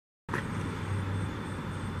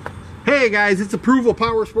Hey guys, it's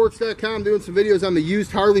ApprovalPowersports.com doing some videos on the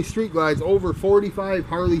used Harley Street Glides. Over 45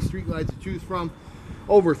 Harley Street Glides to choose from.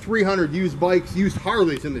 Over 300 used bikes, used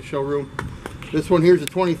Harleys in the showroom. This one here's a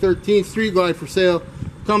 2013 Street Glide for sale.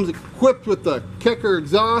 Comes equipped with the kicker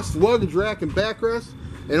exhaust, luggage rack, and backrest.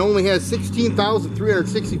 And only has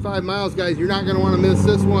 16,365 miles, guys. You're not going to want to miss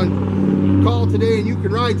this one. Call today and you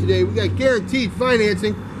can ride today. We got guaranteed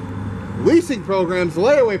financing. Leasing programs,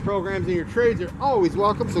 layaway programs, and your trades are always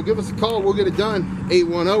welcome, so give us a call. We'll get it done.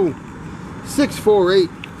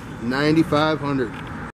 810-648-9500.